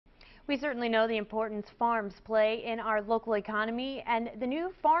We certainly know the importance farms play in our local economy, and the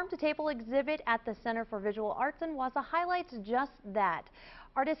new Farm to Table exhibit at the Center for Visual Arts in Wausau highlights just that.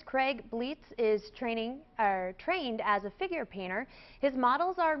 Artist Craig Blietz is trained as a figure painter. His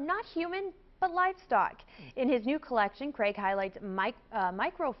models are not human, but livestock. In his new collection, Craig highlights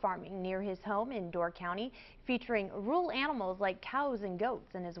micro farming near his home in Door County, featuring rural animals like cows and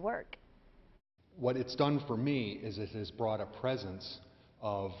goats in his work. What it's done for me is it has brought a presence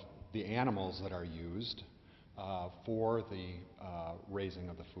of the animals that are used for the raising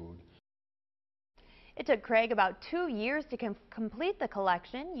of the food. It took Craig about 2 years to complete the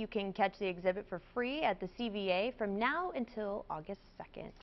collection. You can catch the exhibit for free at the CVA from now until August 2nd.